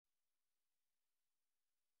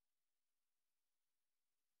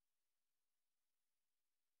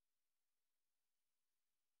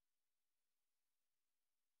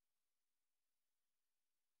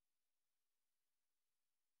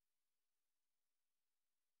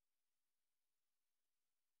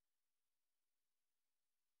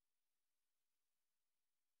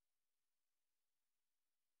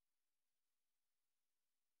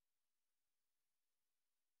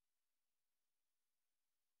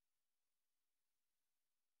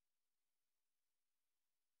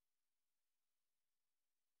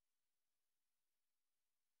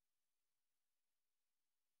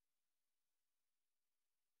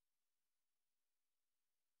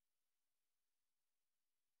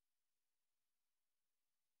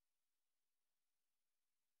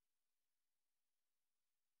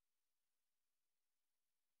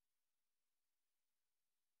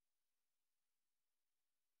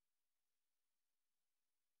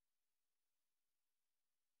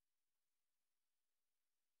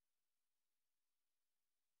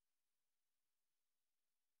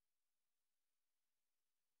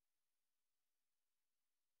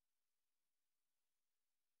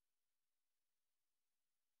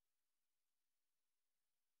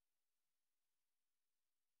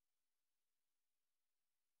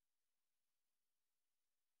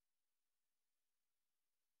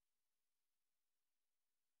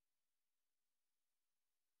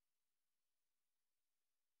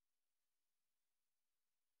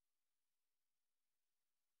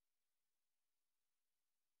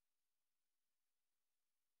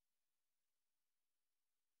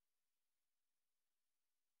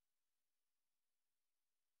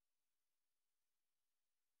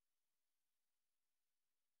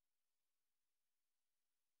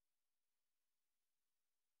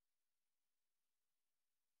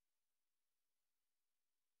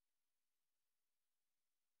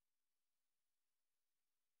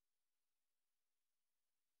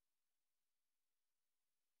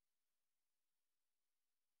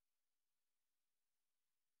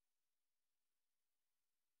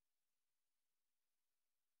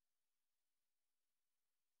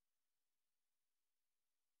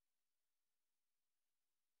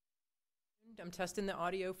I'm testing the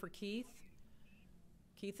audio for Keith.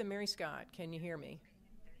 Keith and Mary Scott, can you hear me?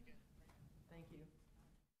 Thank you.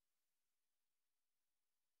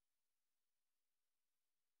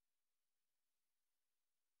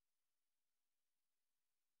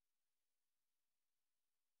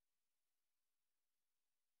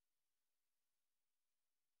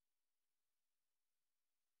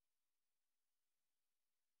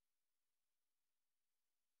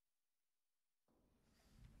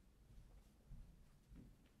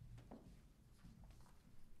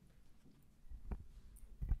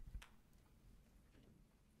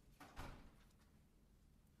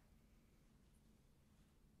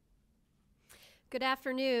 Good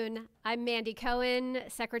afternoon. I'm Mandy Cohen,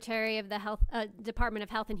 Secretary of the Department of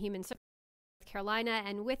Health and Human Services, North Carolina,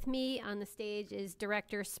 and with me on the stage is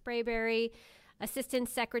Director Sprayberry, Assistant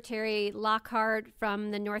Secretary Lockhart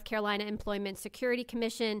from the North Carolina Employment Security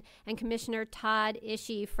Commission, and Commissioner Todd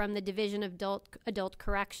Ishii from the Division of Adult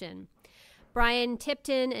Correction. Brian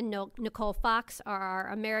Tipton and Nicole Fox are our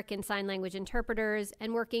American Sign Language interpreters,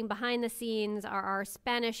 and working behind the scenes are our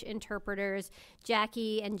Spanish interpreters,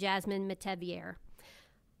 Jackie and Jasmine Metevier.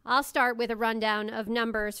 I'll start with a rundown of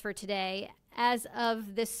numbers for today. As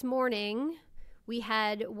of this morning, we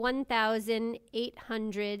had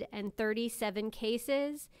 1,837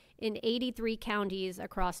 cases in 83 counties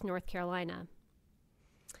across North Carolina.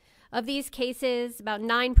 Of these cases, about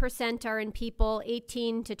 9% are in people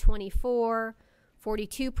 18 to 24,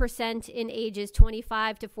 42% in ages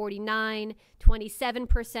 25 to 49,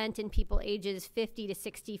 27% in people ages 50 to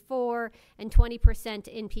 64, and 20%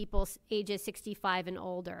 in people ages 65 and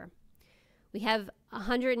older. We have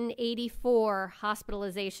 184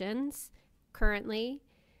 hospitalizations currently,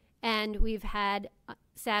 and we've had,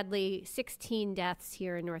 sadly, 16 deaths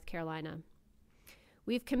here in North Carolina.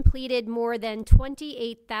 We've completed more than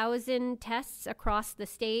 28,000 tests across the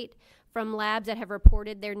state from labs that have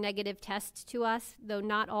reported their negative tests to us, though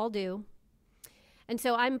not all do. And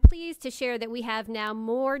so I'm pleased to share that we have now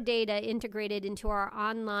more data integrated into our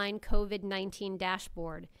online COVID-19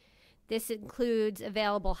 dashboard. This includes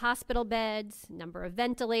available hospital beds, number of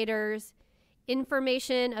ventilators,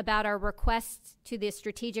 information about our requests to the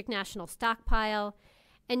Strategic National Stockpile,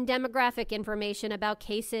 and demographic information about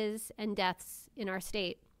cases and deaths in our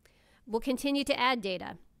state. We'll continue to add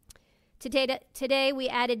data. Today, we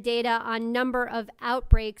added data on number of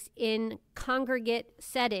outbreaks in congregate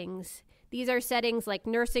settings. These are settings like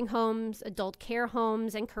nursing homes, adult care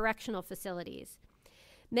homes, and correctional facilities.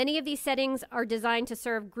 Many of these settings are designed to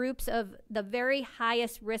serve groups of the very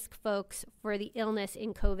highest risk folks for the illness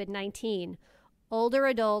in COVID-19, older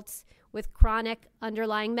adults with chronic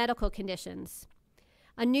underlying medical conditions.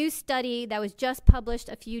 A new study that was just published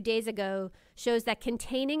a few days ago shows that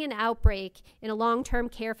containing an outbreak in a long-term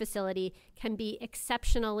care facility can be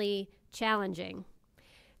exceptionally challenging.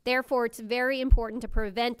 Therefore, it's very important to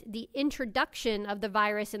prevent the introduction of the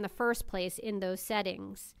virus in the first place in those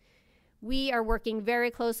settings. We are working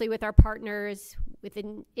very closely with our partners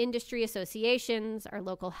within industry associations, our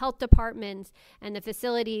local health departments, and the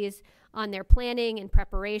facilities on their planning and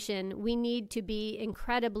preparation. We need to be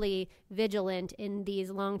incredibly vigilant in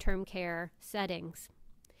these long-term care settings.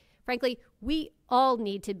 Frankly, we all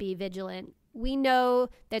need to be vigilant. We know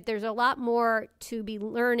that there's a lot more to be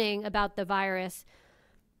learning about the virus,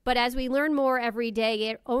 but as we learn more every day,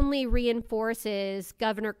 it only reinforces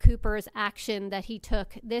Governor Cooper's action that he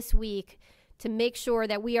took this week to make sure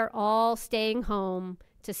that we are all staying home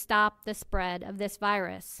to stop the spread of this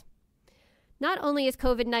virus. Not only is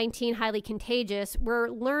COVID-19 highly contagious, we're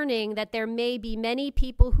learning that there may be many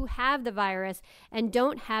people who have the virus and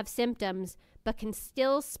don't have symptoms, but can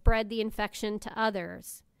still spread the infection to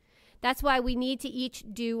others. That's why we need to each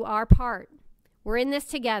do our part. We're in this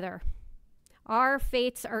together. Our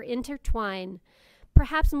fates are intertwined,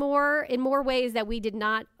 perhaps in more ways that we did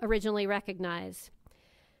not originally recognize.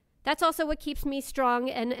 That's also what keeps me strong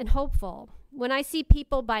and hopeful. When I see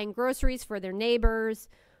people buying groceries for their neighbors,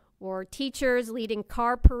 or teachers leading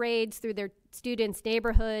car parades through their students'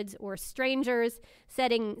 neighborhoods, or strangers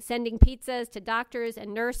sending pizzas to doctors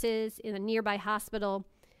and nurses in a nearby hospital,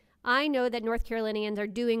 I know that North Carolinians are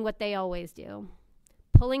doing what they always do,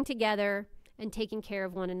 pulling together and taking care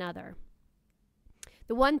of one another.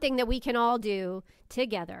 The one thing that we can all do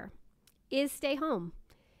together is stay home.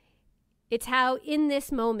 It's how, in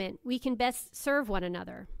this moment, we can best serve one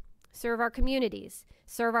another, serve our communities,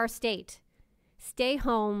 serve our state, stay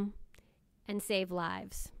home, and save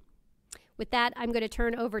lives. With that, I'm going to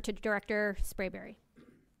turn over to Director Sprayberry.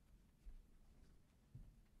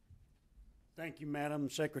 Thank you, Madam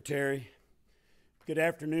Secretary. Good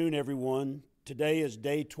afternoon, everyone. Today is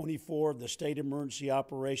day 24 of the State Emergency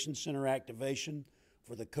Operations Center activation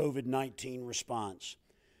for the COVID-19 response.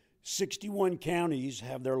 61 counties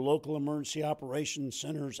have their local emergency operations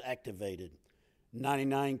centers activated.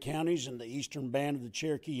 99 counties in the eastern band of the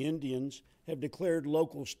Cherokee Indians have declared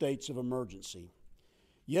local states of emergency.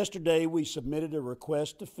 Yesterday, we submitted a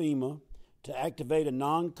request to FEMA to activate a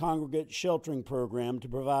non-congregate sheltering program to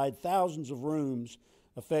provide thousands of rooms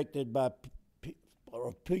affected by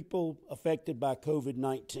people affected by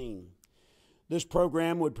COVID-19. This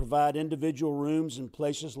program would provide individual rooms in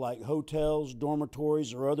places like hotels,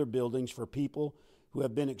 dormitories, or other buildings for people who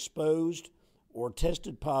have been exposed or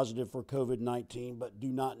tested positive for COVID-19 but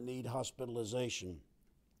do not need hospitalization.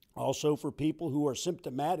 Also for people who are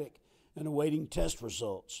symptomatic and awaiting test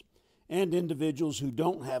results, and individuals who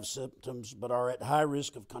don't have symptoms but are at high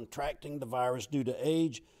risk of contracting the virus due to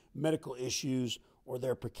age, medical issues, or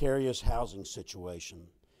their precarious housing situation.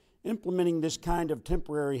 Implementing this kind of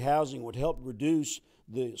temporary housing would help reduce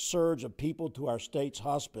the surge of people to our state's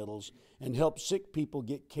hospitals and help sick people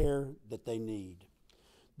get care that they need.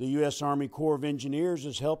 The U.S. Army Corps of Engineers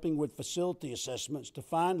is helping with facility assessments to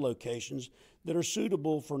find locations that are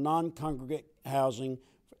suitable for non-congregate housing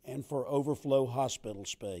and for overflow hospital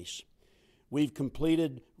space. We've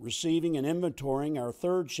completed receiving and inventorying our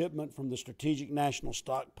third shipment from the Strategic National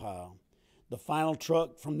Stockpile. The final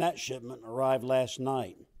truck from that shipment arrived last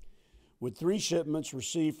night. With 3 shipments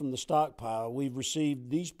received from the stockpile, we've received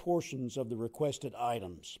these portions of the requested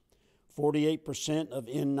items: 48% of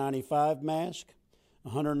N95 masks,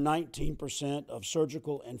 119% of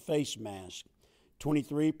surgical and face masks,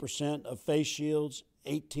 23% of face shields,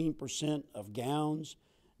 18% of gowns,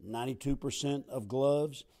 92% of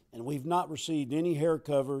gloves, and we've not received any hair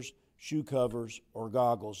covers, shoe covers, or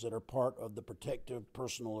goggles that are part of the protective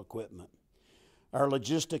personal equipment. Our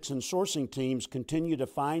logistics and sourcing teams continue to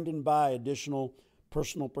find and buy additional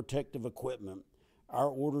personal protective equipment. Our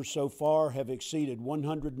orders so far have exceeded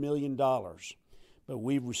 $100 million, but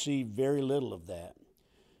we've received very little of that.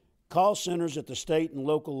 Call centers at the state and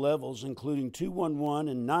local levels, including 211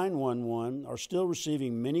 and 911, are still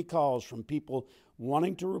receiving many calls from people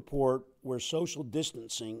wanting to report where social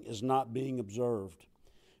distancing is not being observed.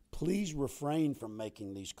 Please refrain from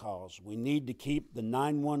making these calls. We need to keep the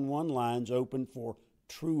 911 lines open for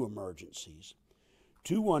true emergencies.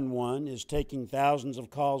 211 is taking thousands of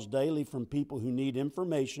calls daily from people who need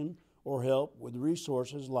information or help with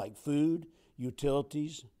resources like food,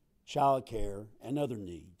 utilities, childcare, and other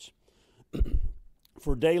needs.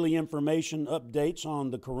 For daily information updates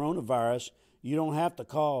on the coronavirus, you don't have to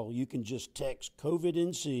call. You can just text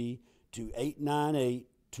COVID-NC to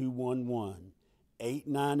 898-211.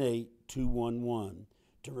 898-211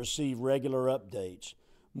 to receive regular updates.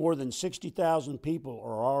 More than 60,000 people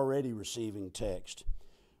are already receiving text.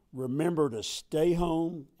 Remember to stay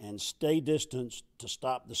home and stay distanced to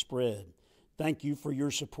stop the spread. Thank you for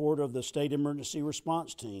your support of the State Emergency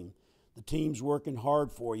Response Team. The team's working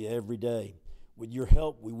hard for you every day. With your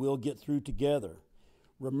help, we will get through together.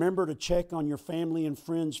 Remember to check on your family and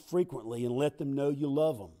friends frequently and let them know you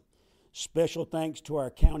love them. Special thanks to our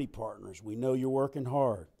county partners. We know you're working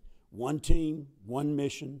hard. One team, one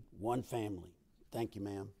mission, one family. Thank you,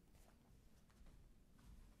 ma'am.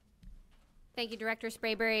 Thank you, Director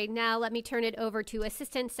Sprayberry. Now let me turn it over to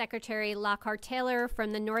Assistant Secretary Lockhart Taylor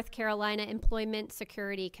from the North Carolina Employment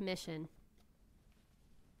Security Commission.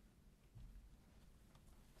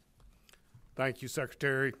 Thank you,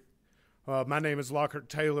 Secretary. My name is Lockhart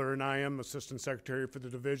Taylor, and I am Assistant Secretary for the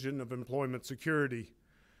Division of Employment Security.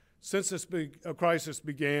 Since this crisis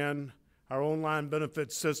began, our online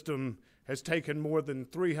benefits system has taken more than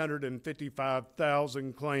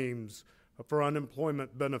 355,000 claims for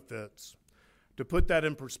unemployment benefits. To put that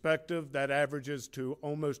in perspective, that averages to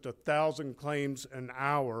almost 1,000 claims an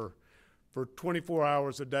hour for 24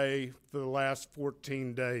 hours a day for the last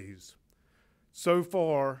 14 days. So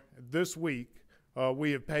far, this week,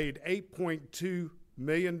 we have paid $8.2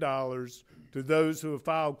 million to those who have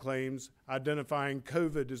filed claims identifying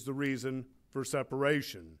COVID as the reason for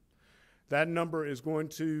separation. That number is going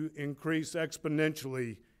to increase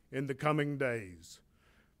exponentially in the coming days.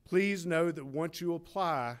 Please know that once you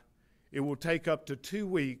apply, it will take up to 2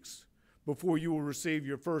 weeks before you will receive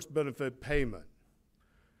your first benefit payment.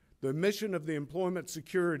 The mission of the employment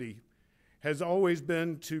security has always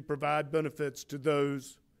been to provide benefits to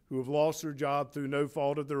those who have lost their job through no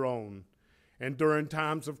fault of their own and during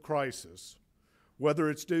times of crisis,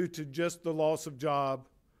 whether it's due to just the loss of job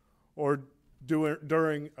or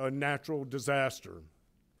during a natural disaster.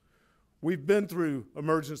 We've been through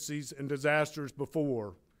emergencies and disasters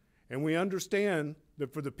before, and we understand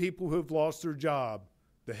that for the people who have lost their job,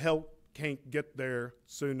 the help can't get there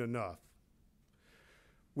soon enough.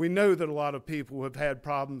 We know that a lot of people have had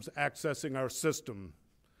problems accessing our system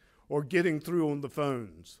or getting through on the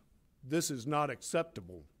phones. This is not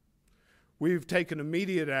acceptable. We've taken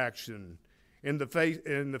immediate action in the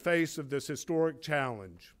face of this historic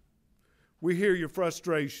challenge. We hear your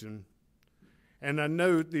frustration, and I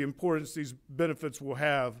know the importance these benefits will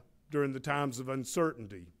have during the times of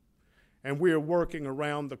uncertainty. And we are working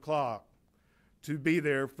around the clock to be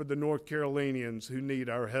there for the North Carolinians who need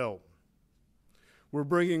our help. We're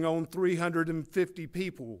bringing on 350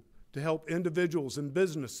 people to help individuals and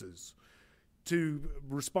businesses to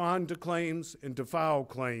respond to claims and to file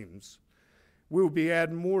claims. We will be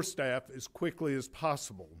adding more staff as quickly as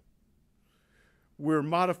possible. We're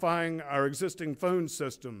modifying our existing phone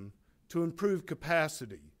system to improve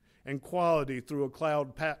capacity and quality through a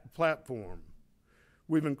cloud platform.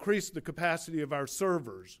 We've increased the capacity of our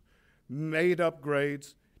servers, made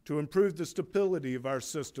upgrades to improve the stability of our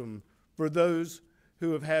system for those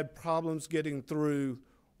who have had problems getting through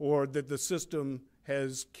or that the system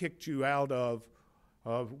has kicked you out of.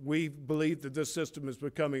 We believe that this system is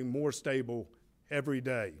becoming more stable every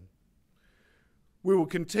day. We will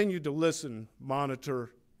continue to listen,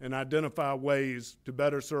 monitor, and identify ways to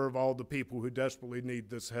better serve all the people who desperately need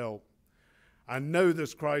this help. I know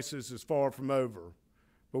this crisis is far from over,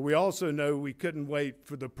 but we also know we couldn't wait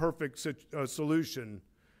for the perfect solution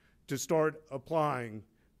to start applying,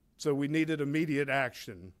 so we needed immediate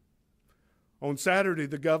action. On Saturday,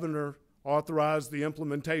 the governor authorized the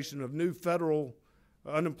implementation of new federal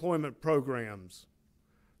unemployment programs.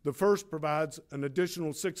 The first provides an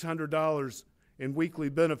additional $600 in weekly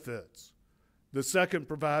benefits. The second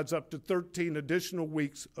provides up to 13 additional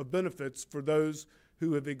weeks of benefits for those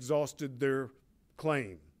who have exhausted their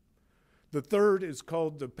claim. The third is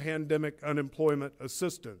called the Pandemic Unemployment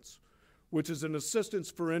Assistance, which is an assistance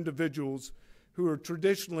for individuals who are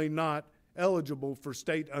traditionally not eligible for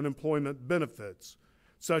state unemployment benefits,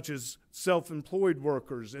 such as self-employed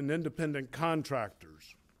workers and independent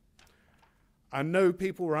contractors. I know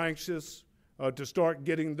people are anxious to start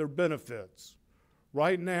getting their benefits.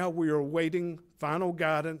 Right now, we are awaiting final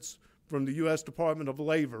guidance from the U.S. Department of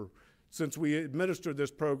Labor, since we administer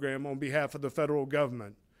this program on behalf of the federal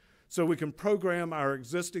government, so we can program our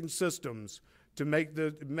existing systems to make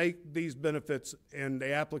these benefits and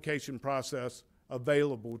the application process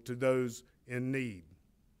available to those in need.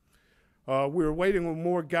 We're waiting on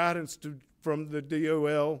more guidance from the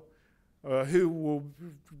DOL, who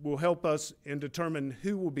will help us and determine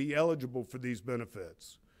who will be eligible for these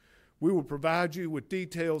benefits. We will provide you with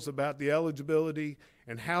details about the eligibility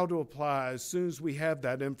and how to apply as soon as we have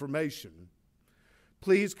that information.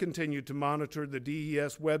 Please continue to monitor the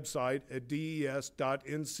DES website at des.nc.gov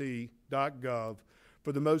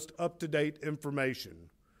for the most up-to-date information.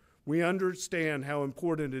 We understand how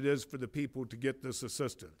important it is for the people to get this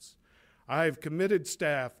assistance. I have committed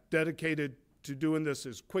staff dedicated to doing this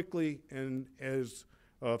as quickly and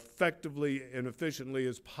effectively and efficiently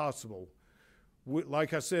as possible.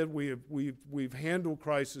 Like I said, we've handled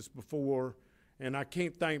crisis before, and I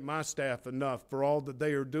can't thank my staff enough for all that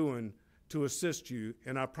they are doing to assist you,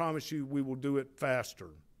 and I promise you we will do it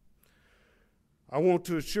faster. I want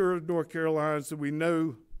to assure North Carolinians that we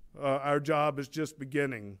know our job is just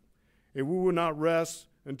beginning, and we will not rest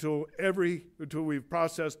until we've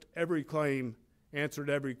processed every claim, answered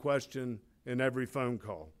every question, and every phone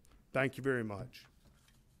call. Thank you very much.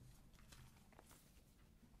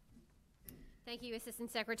 Thank you,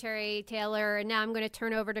 Assistant Secretary Taylor. And now I'm going to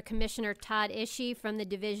turn over to Commissioner Todd Ishii from the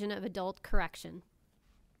Division of Adult Correction.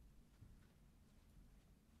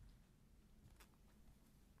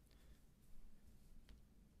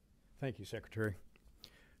 Thank you, Secretary.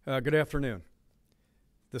 Good afternoon.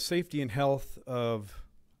 The safety and health of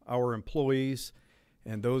our employees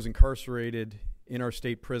and those incarcerated in our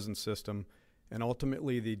state prison system, and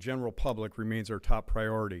ultimately the general public, remains our top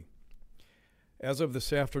priority. As of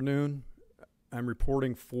this afternoon, I'm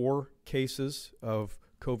reporting 4 cases of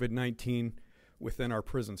COVID-19 within our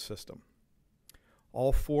prison system.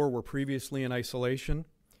 All 4 were previously in isolation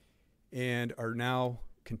and are now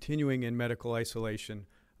continuing in medical isolation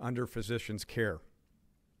under physician's care.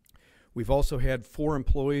 We've also had 4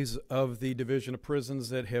 employees of the Division of Prisons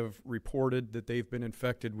that have reported that they've been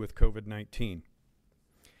infected with COVID-19.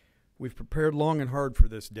 We've prepared long and hard for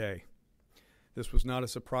this day. This was not a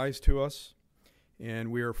surprise to us,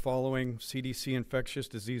 and we are following CDC infectious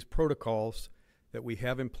disease protocols that we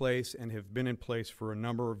have in place and have been in place for a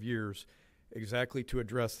number of years exactly to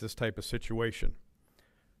address this type of situation.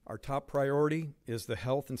 Our top priority is the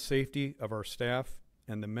health and safety of our staff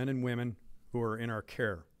and the men and women who are in our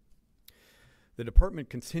care. The department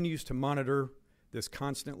continues to monitor this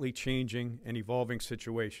constantly changing and evolving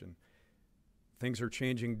situation. Things are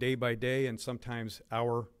changing day by day and sometimes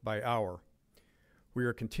hour by hour. We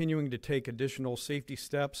are continuing to take additional safety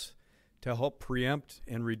steps to help preempt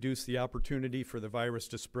and reduce the opportunity for the virus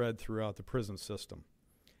to spread throughout the prison system.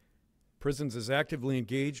 Prisons is actively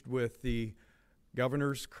engaged with the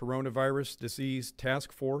Governor's Coronavirus Disease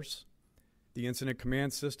Task Force. The incident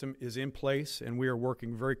command system is in place, and we are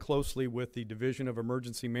working very closely with the Division of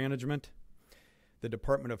Emergency Management, the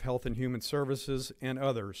Department of Health and Human Services, and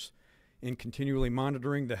others in continually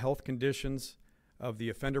monitoring the health conditions of the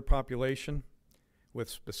offender population with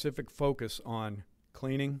specific focus on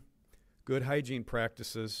cleaning, good hygiene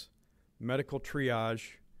practices, medical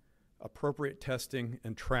triage, appropriate testing,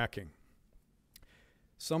 and tracking.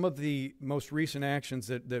 Some of the most recent actions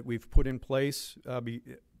that we've put in place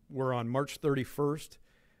were on March 31st,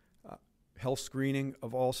 health screening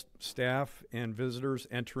of all staff and visitors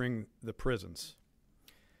entering the prisons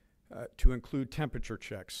to include temperature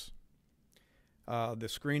checks. The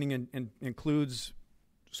screening includes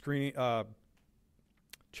screening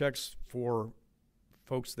checks for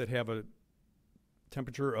folks that have a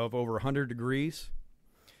temperature of over 100 degrees,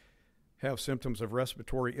 have symptoms of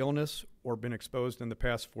respiratory illness, or been exposed in the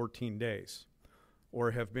past 14 days,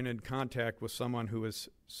 or have been in contact with someone who is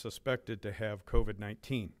suspected to have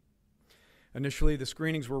COVID-19. Initially, the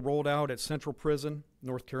screenings were rolled out at Central Prison,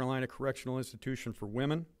 North Carolina Correctional Institution for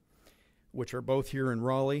Women, which are both here in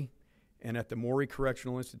Raleigh, and at the Maury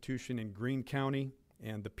Correctional Institution in Greene County,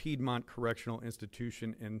 and the Piedmont Correctional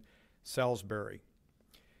Institution in Salisbury.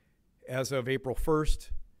 As of April 1st,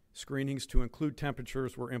 screenings to include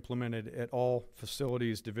temperatures were implemented at all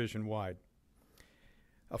facilities division-wide.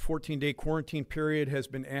 A 14-day quarantine period has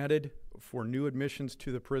been added for new admissions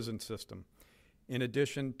to the prison system, in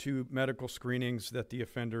addition to medical screenings that the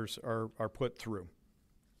offenders are put through.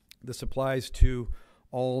 This applies to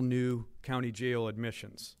all new county jail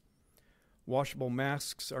admissions. Washable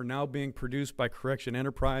masks are now being produced by Correction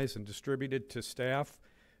Enterprise and distributed to staff,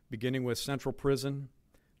 beginning with Central Prison,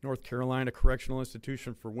 North Carolina Correctional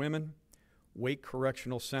Institution for Women, Wake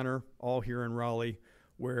Correctional Center, all here in Raleigh,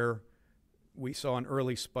 where we saw an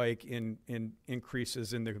early spike in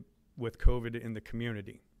increases with COVID in the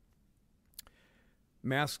community.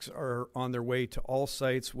 Masks are on their way to all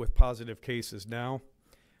sites with positive cases now.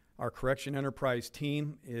 Our Correction Enterprise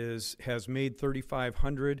team has made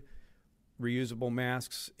 3,500 reusable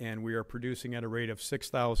masks, and we are producing at a rate of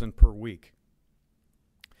 6,000 per week.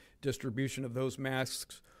 Distribution of those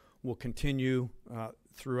masks will continue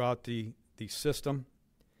throughout the system.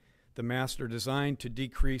 The masks are designed to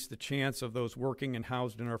decrease the chance of those working and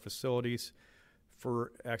housed in our facilities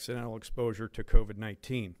for accidental exposure to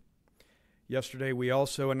COVID-19. Yesterday, we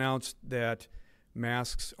also announced that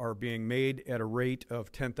masks are being made at a rate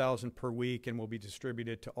of 10,000 per week and will be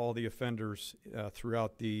distributed to all the offenders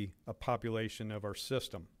throughout the population of our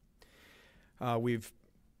system. We've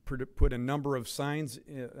put a number of signs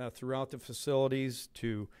throughout the facilities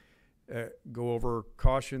to go over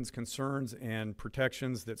cautions, concerns, and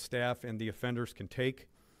protections that staff and the offenders can take.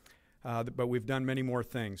 But we've done many more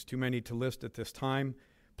things, too many to list at this time.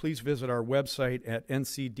 Please visit our website at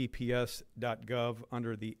ncdps.gov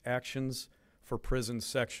under the Actions for Prisons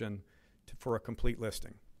section for a complete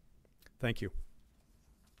listing. Thank you.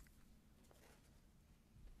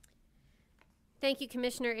 Thank you,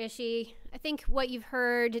 Commissioner Ishii. I think what you've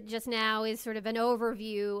heard just now is sort of an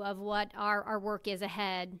overview of what our work is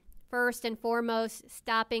ahead. First and foremost,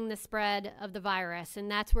 stopping the spread of the virus, and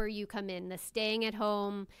that's where you come in, the staying at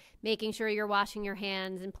home, making sure you're washing your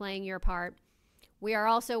hands and playing your part. We are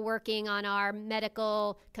also working on our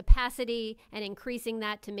medical capacity and increasing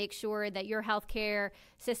that to make sure that your healthcare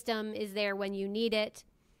system is there when you need it.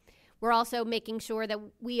 We're also making sure that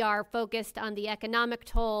we are focused on the economic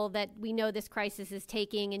toll that we know this crisis is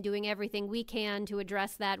taking and doing everything we can to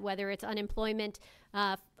address that, whether it's unemployment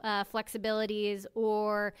flexibilities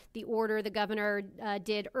or the order the governor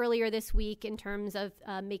did earlier this week in terms of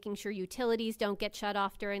making sure utilities don't get shut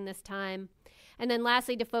off during this time. And then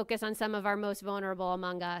lastly, to focus on some of our most vulnerable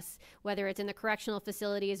among us, whether it's in the correctional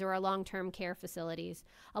facilities or our long-term care facilities.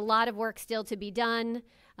 A lot of work still to be done,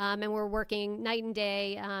 and we're working night and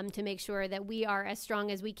day to make sure that we are as strong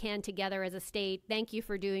as we can together as a state. Thank you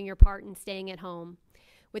for doing your part in staying at home.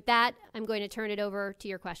 With that, I'm going to turn it over to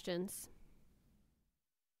your questions.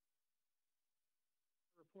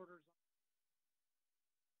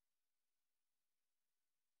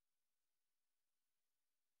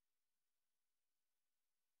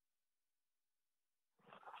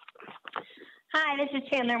 Hi, this is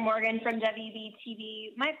Chandler Morgan from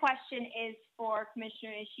WBTV. My question is for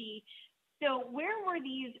Commissioner Ishii. So where were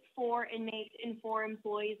these 4 inmates and 4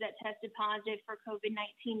 employees that tested positive for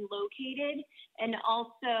COVID-19 located? And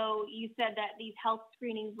also, you said that these health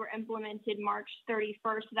screenings were implemented March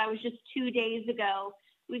 31st. So that was just 2 days ago.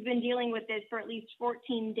 We've been dealing with this for at least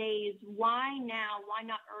 14 days. Why now? Why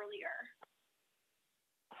not earlier?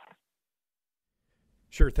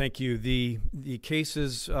 Sure, thank you. The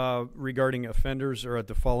cases regarding offenders are at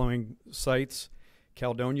the following sites: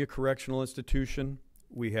 Caledonia Correctional Institution.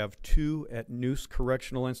 We have 2 at Noose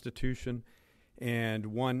Correctional Institution and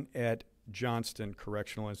 1 at Johnston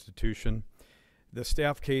Correctional Institution. The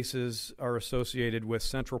staff cases are associated with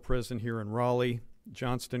Central Prison here in Raleigh,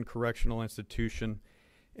 Johnston Correctional Institution,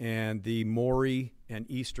 and the Maury and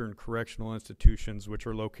Eastern Correctional Institutions, which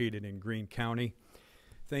are located in Greene County.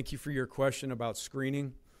 Thank you for your question about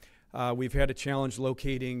screening. We've had a challenge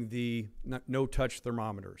locating the no-touch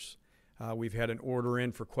thermometers. We've had an order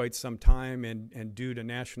in for quite some time, and due to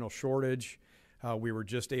national shortage, we were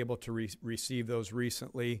just able to receive those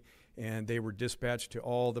recently, and they were dispatched to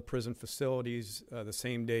all the prison facilities the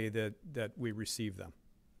same day that we received them.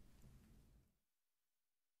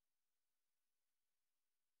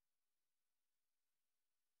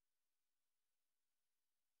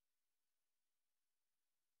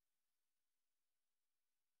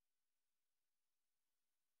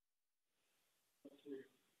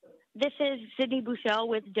 This is Sydney Bouchel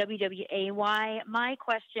with WWAY. My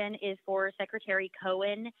question is for Secretary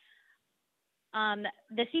Cohen.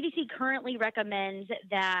 The CDC currently recommends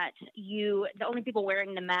that the only people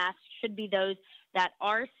wearing the mask should be those that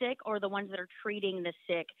are sick or the ones that are treating the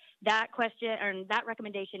sick. That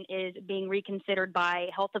recommendation is being reconsidered by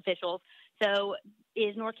health officials. So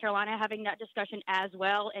is North Carolina having that discussion as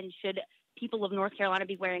well? And should people of North Carolina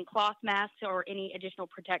be wearing cloth masks or any additional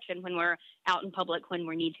protection when we're out in public when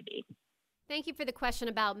we need to be? Thank you for the question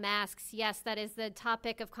about masks. Yes, that is the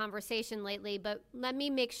topic of conversation lately, but let me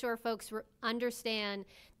make sure folks understand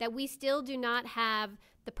that we still do not have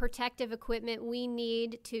the protective equipment we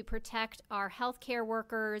need to protect our healthcare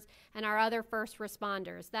workers and our other first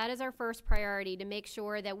responders. That is our first priority, to make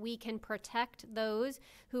sure that we can protect those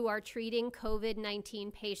who are treating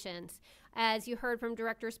COVID-19 patients. As you heard from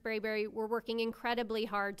Director Sprayberry, we're working incredibly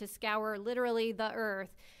hard to scour literally the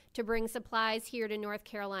earth to bring supplies here to North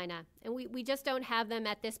Carolina. And we just don't have them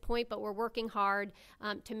at this point, but we're working hard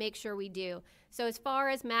to make sure we do. So as far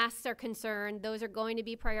as masks are concerned, those are going to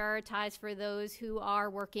be prioritized for those who are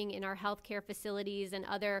working in our healthcare facilities and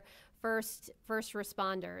other first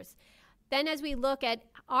responders. Then as we look at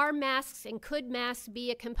our masks, and could masks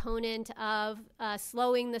be a component of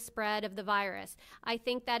slowing the spread of the virus, I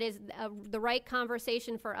think that is the right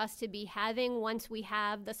conversation for us to be having once we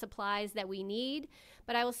have the supplies that we need.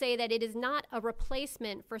 But I will say that it is not a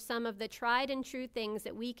replacement for some of the tried and true things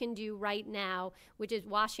that we can do right now, which is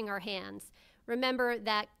washing our hands. Remember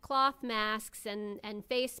that cloth masks and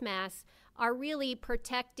face masks are really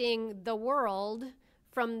protecting the world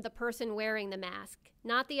from the person wearing the mask,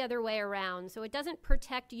 not the other way around. So it doesn't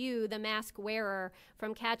protect you, the mask wearer,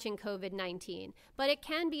 from catching COVID-19. But it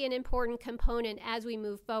can be an important component as we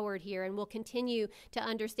move forward here, and we'll continue to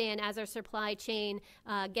understand as our supply chain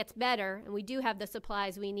gets better, and we do have the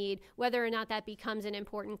supplies we need, whether or not that becomes an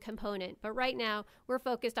important component. But right now, we're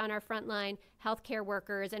focused on our frontline healthcare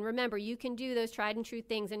workers. And remember, you can do those tried and true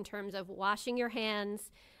things in terms of washing your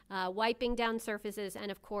hands, wiping down surfaces,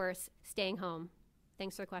 and of course, staying home.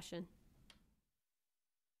 Thanks for the question.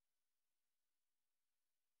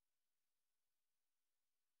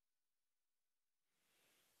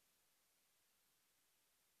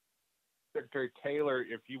 Secretary Taylor,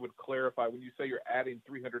 if you would clarify, when you say you're adding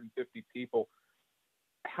 350 people,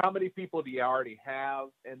 how many people do you already have?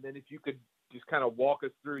 And then if you could just kind of walk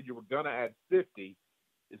us through, you were going to add 50.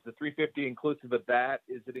 Is the 350 inclusive of that?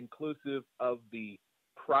 Is it inclusive of the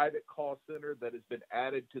private call center that has been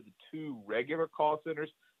added to the 2 regular call centers?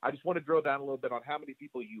 I just want to drill down a little bit on how many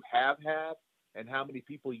people you have had and how many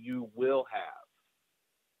people you will have.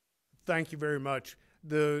 Thank you very much.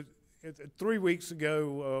 3 weeks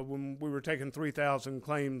ago, when we were taking 3,000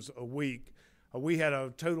 claims a week, we had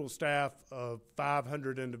a total staff of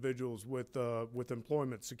 500 individuals with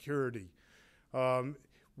employment security.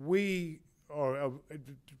 We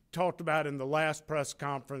talked about in the last press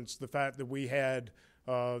conference the fact that we had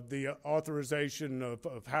the authorization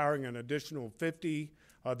of hiring an additional 50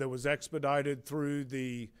 that was expedited through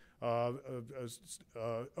the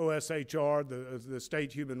OSHR, the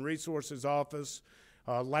State Human Resources Office.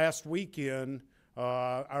 Last weekend,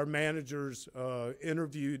 our managers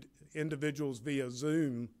interviewed individuals via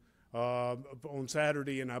Zoom on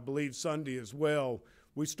Saturday and I believe Sunday as well.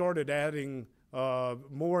 We started adding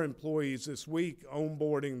more employees this week,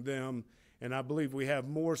 onboarding them, and I believe we have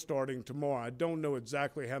more starting tomorrow. I don't know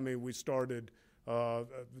exactly how many we started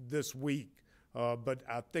this week, but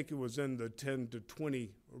I think it was in the 10 to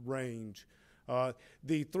 20 range.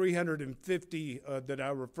 The 350 that I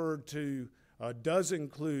referred to does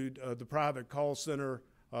include the private call center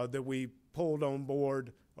that we pulled on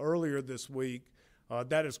board earlier this week.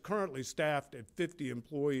 That is currently staffed at 50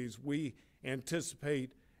 employees. We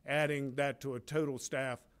anticipate adding that to a total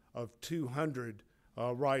staff of 200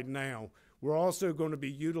 right now. We're also going to be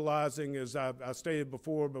utilizing, as I stated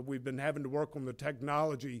before, but we've been having to work on the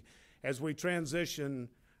technology as we transition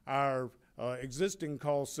our existing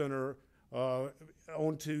call center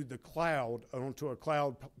onto the cloud, onto a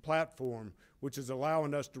cloud platform, which is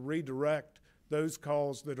allowing us to redirect those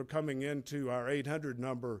calls that are coming into our 800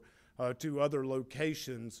 number to other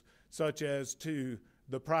locations, such as to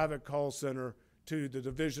the private call center, to the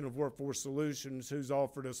Division of Workforce Solutions, who's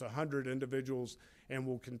offered us 100 individuals and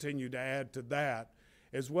will continue to add to that,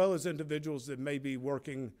 as well as individuals that may be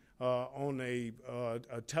working on a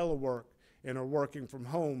telework and are working from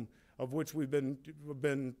home, of which we've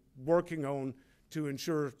been working on to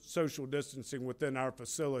ensure social distancing within our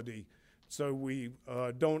facility, so we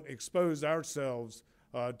don't expose ourselves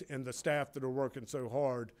and the staff that are working so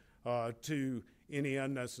hard to any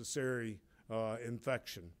unnecessary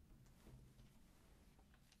infection.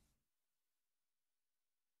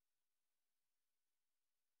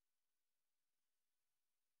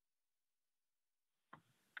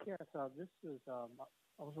 Yes, this is.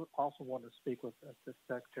 I was also wanting to speak with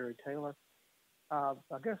Secretary Taylor. I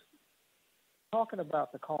guess talking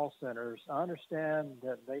about the call centers, I understand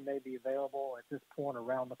that they may be available at this point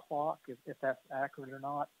around the clock, if that's accurate or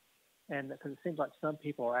not, and because it seems like some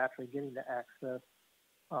people are actually getting the access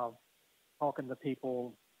of talking to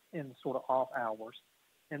people in sort of off hours.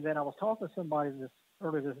 And then I was talking to somebody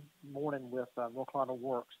early this morning with North Carolina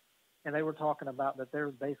Works, and they were talking about that they're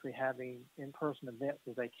basically having in-person events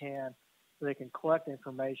as they can, so they can collect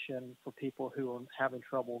information for people who are having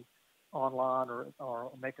trouble online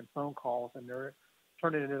or making phone calls, and they're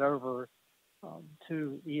turning it over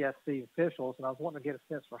to ESC officials. And I was wanting to get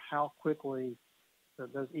a sense for how quickly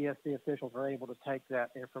those ESC officials are able to take that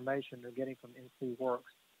information they're getting from NC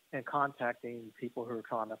Works and contacting people who are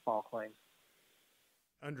trying to file claims.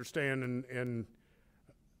 Understand, and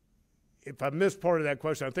if I missed part of that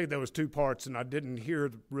question, I think there was two parts, and I didn't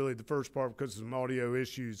hear really the first part because of some audio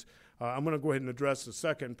issues. I'm going to go ahead and address the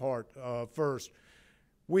second part first.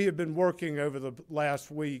 We have been working over the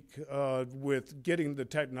last week with getting the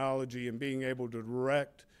technology and being able to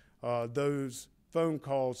direct those phone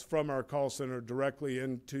calls from our call center directly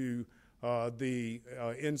into the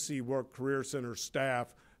NC Work Career Center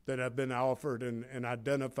staff that have been offered and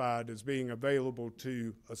identified as being available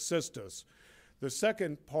to assist us. The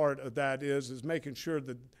second part of that is making sure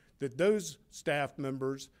that those staff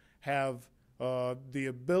members have the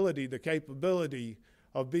ability, the capability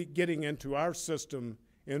of getting into our system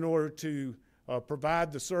in order to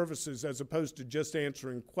provide the services as opposed to just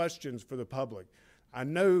answering questions for the public. I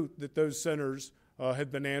know that those centers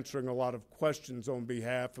have been answering a lot of questions on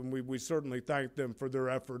behalf, and we certainly thank them for their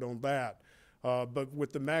effort on that. But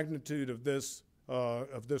with the magnitude of this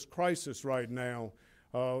crisis right now,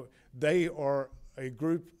 they are a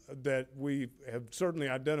group that we have certainly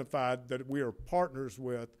identified that we are partners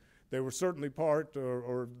with. They were certainly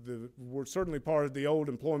were certainly part of the old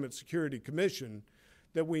Employment Security Commission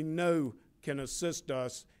that we know can assist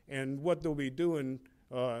us, and what they'll be doing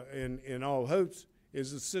in all hopes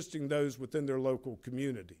is assisting those within their local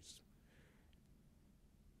communities.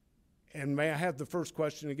 And may I have the first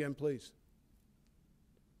question again, please?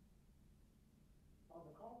 Are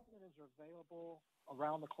the call centers available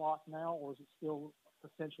around the clock now, or is it still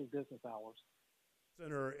essentially business hours?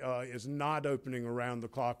 Center is not opening around the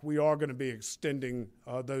clock. We are going to be extending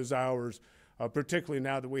those hours, particularly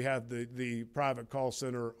now that we have the private call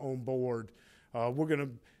center on board. We're going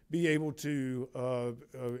to be able to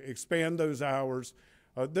expand those hours.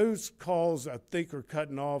 Those calls, I think, are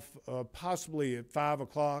cutting off possibly at 5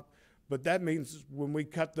 o'clock, but that means when we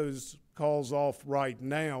cut those calls off right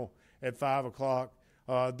now at 5 o'clock,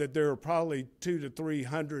 that there are probably 200 to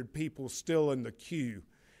 300 people still in the queue.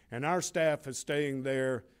 And our staff is staying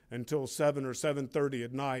there until 7 or 7:30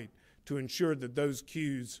 at night to ensure that those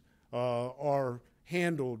queues are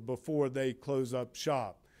handled before they close up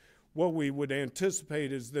shop. What we would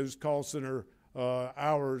anticipate is those call center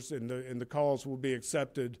hours and the calls will be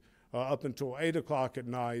accepted up until 8 o'clock at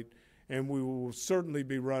night, and we will certainly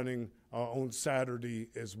be running on Saturday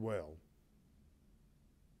as well.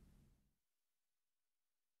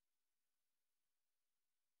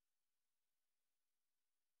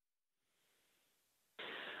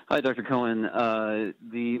 Hi, Dr. Cohen.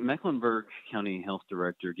 The Mecklenburg County Health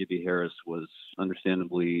Director, Gibby Harris, was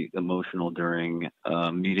understandably emotional during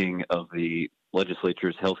a meeting of the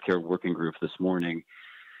legislature's healthcare working group this morning,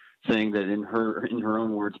 saying that in her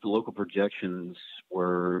own words, the local projections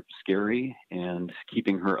were scary and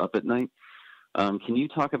keeping her up at night. Can you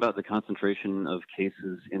talk about the concentration of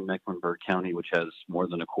cases in Mecklenburg County, which has more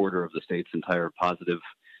than a quarter of the state's entire positive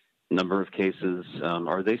number of cases?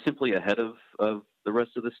 Are they simply ahead of the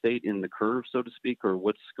rest of the state in the curve, so to speak, or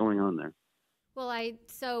what's going on there? Well, I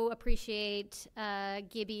so appreciate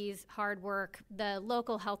Gibby's hard work. The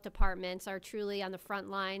local health departments are truly on the front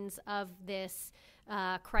lines of this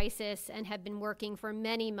crisis and have been working for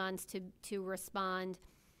many months to respond.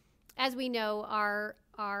 As we know, our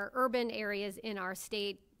urban areas in our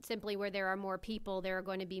state, simply where there are more people, there are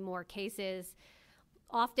going to be more cases.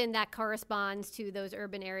 Often that corresponds to those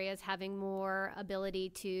urban areas having more ability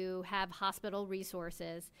to have hospital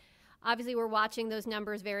resources. Obviously, we're watching those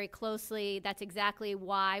numbers very closely. That's exactly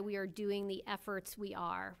why we are doing the efforts we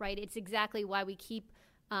are, right? It's exactly why we keep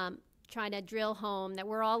trying to drill home that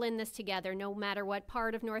we're all in this together, no matter what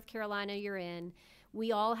part of North Carolina you're in.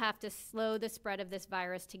 We all have to slow the spread of this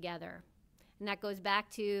virus together. And that goes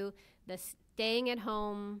back to the staying at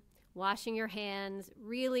home, washing your hands,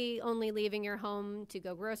 really only leaving your home to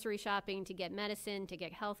go grocery shopping, to get medicine, to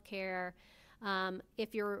get health care.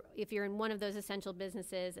 If you're in one of those essential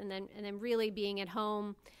businesses, and then really being at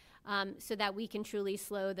home so that we can truly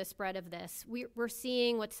slow the spread of this. We're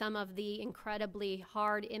seeing what some of the incredibly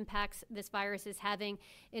hard impacts this virus is having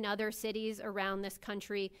in other cities around this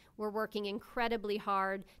country. We're working incredibly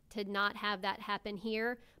hard to not have that happen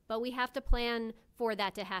here, but we have to plan for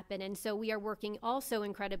that to happen. And so we are working also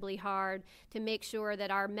incredibly hard to make sure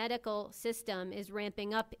that our medical system is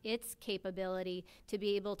ramping up its capability to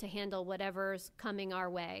be able to handle whatever's coming our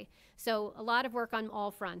way. So a lot of work on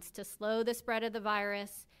all fronts to slow the spread of the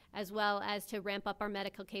virus, as well as to ramp up our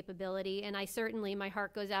medical capability. And my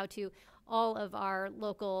heart goes out to all of our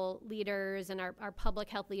local leaders and our public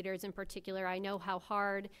health leaders in particular. I know how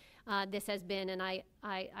hard this has been, and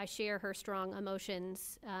I share her strong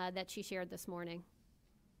emotions that she shared this morning.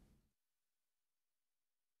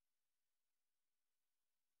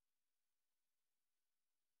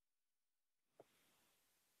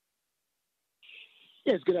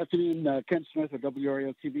 Yes, good afternoon. Ken Smith of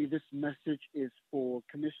WRAL TV. This message is for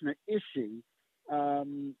Commissioner Ishii.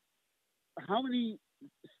 How many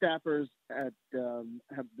staffers have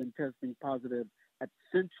been testing positive at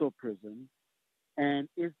Central Prison? And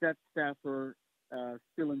is that staffer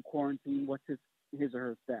still in quarantine? What's his or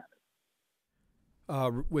her status?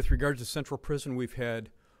 With regard to Central Prison, we've had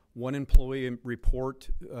one employee report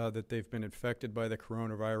that they've been infected by the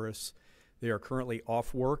coronavirus. They are currently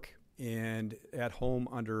off work and at home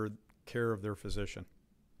under care of their physician.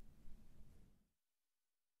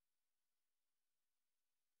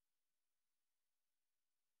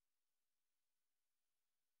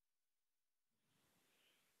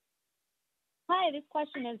 Hi, this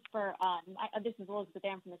question is for, this is Elizabeth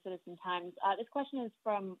Ann from the Citizen Times. This question is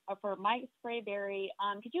for Mike Sprayberry.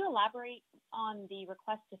 Could you elaborate on the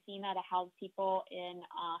request to FEMA to house people in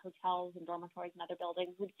hotels and dormitories and other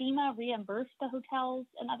buildings? Would FEMA reimburse the hotels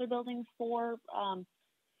and other buildings for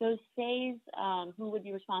those stays? Who would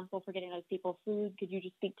be responsible for getting those people food? Could you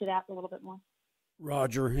just speak to that a little bit more?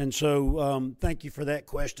 Roger, and so thank you for that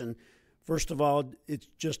question. First of all, it's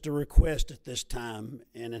just a request at this time,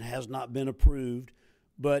 and it has not been approved.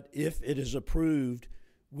 But if it is approved,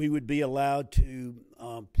 we would be allowed to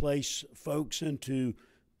place folks into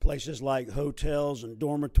places like hotels and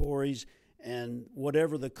dormitories, and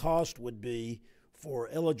whatever the cost would be for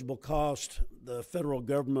eligible cost, the federal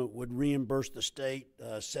government would reimburse the state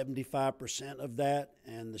 75% of that,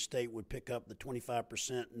 and the state would pick up the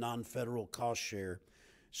 25% non-federal cost share.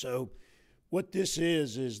 So what this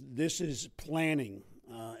is planning,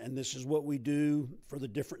 and this is what we do for the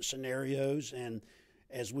different scenarios. And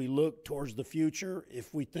as we look towards the future,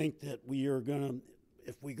 if we think that we're going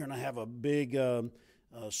to have a big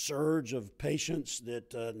surge of patients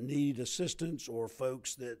that need assistance, or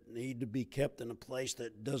folks that need to be kept in a place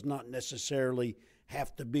that does not necessarily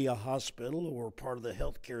have to be a hospital or part of the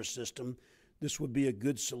healthcare system, this would be a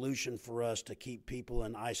good solution for us to keep people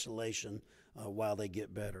in isolation while they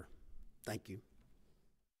get better. Thank you.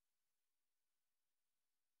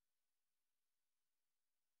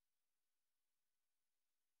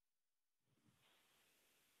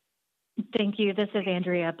 Thank you. This is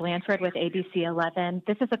Andrea Blanford with ABC 11.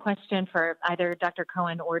 This is a question for either Dr.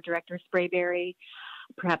 Cohen or Director Sprayberry,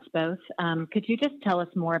 perhaps both. Could you just tell us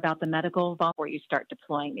more about the medical involvement before you start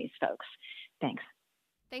deploying these folks? Thanks.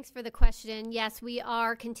 Thanks for the question. Yes, we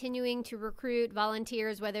are continuing to recruit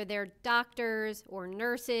volunteers, whether they're doctors or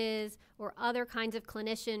nurses or other kinds of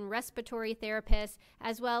clinician, respiratory therapists,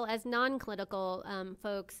 as well as non-clinical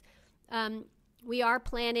folks. We are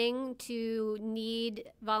planning to need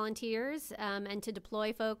volunteers and to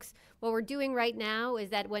deploy folks. What we're doing right now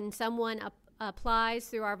is that when someone applies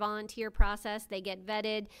through our volunteer process, they get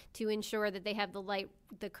vetted to ensure that they have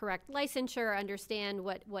the correct licensure, understand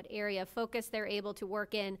what area of focus they're able to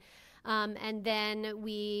work in, and then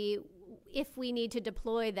if we need to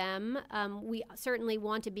deploy them, we certainly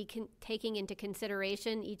want to be taking into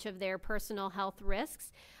consideration each of their personal health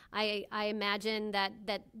risks. I imagine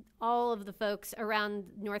that all of the folks around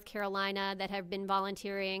North Carolina that have been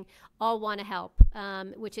volunteering all want to help,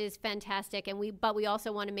 which is fantastic. But we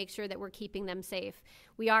also want to make sure that we're keeping them safe.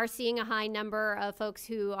 We are seeing a high number of folks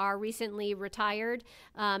who are recently retired,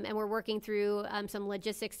 and we're working through some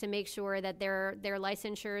logistics to make sure that their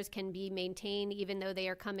licensures can be maintained even though they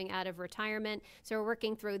are coming out of retirement. So we're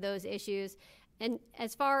working through those issues. And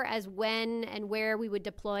as far as when and where we would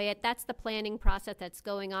deploy it, that's the planning process that's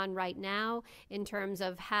going on right now in terms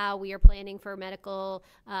of how we are planning for medical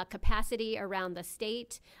capacity around the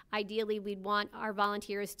state. Ideally, we'd want our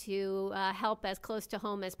volunteers to help as close to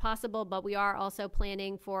home as possible, but we are also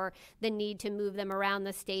planning for the need to move them around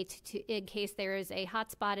the state in case there is a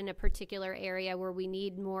hotspot in a particular area where we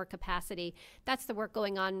need more capacity. That's the work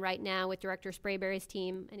going on right now with Director Sprayberry's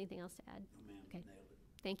team. Anything else to add? Oh, man, okay. Nailed it.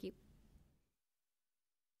 Thank you.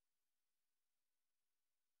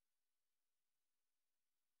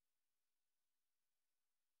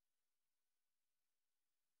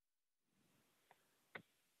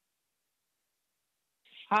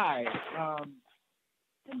 Hi.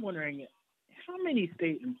 I'm wondering how many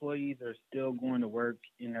state employees are still going to work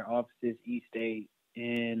in their offices each day,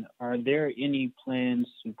 and are there any plans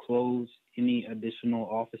to close any additional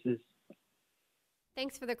offices?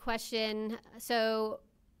 Thanks for the question. So,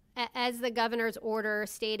 as the governor's order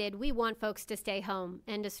stated, we want folks to stay home.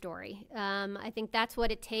 End of story. I think that's what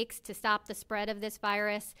it takes to stop the spread of this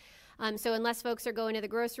virus. So unless folks are going to the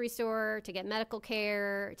grocery store to get medical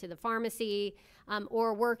care, to the pharmacy,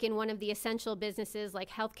 or work in one of the essential businesses like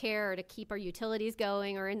healthcare or to keep our utilities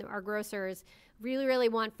going or in our grocers, really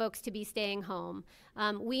want folks to be staying home.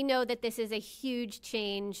 We know that this is a huge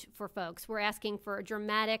change for folks. We're asking for a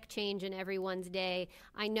dramatic change in everyone's day.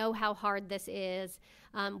 I know how hard this is,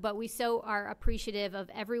 but we so are appreciative of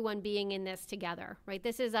everyone being in this together, right?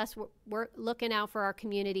 This is us, we're looking out for our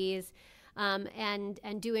communities. And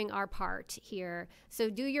doing our part here. So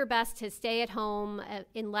do your best to stay at home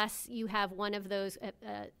unless you have one of those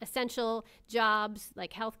essential jobs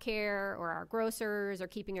like healthcare or our grocers or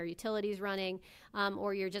keeping our utilities running,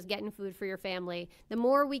 or you're just getting food for your family. The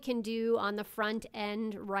more we can do on the front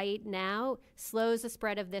end right now slows the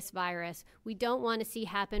spread of this virus. We don't want to see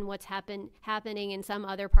what's happening in some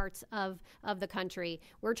other parts of the country.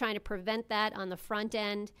 We're trying to prevent that on the front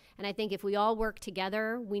end, and I think if we all work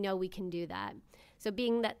together, we know we can do that. So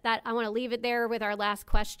being that I want to leave it there with our last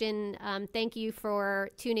question. Thank you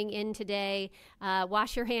for tuning in today.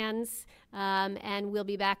 Wash your hands, and we'll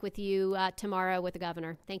be back with you tomorrow with the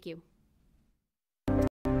governor. Thank you.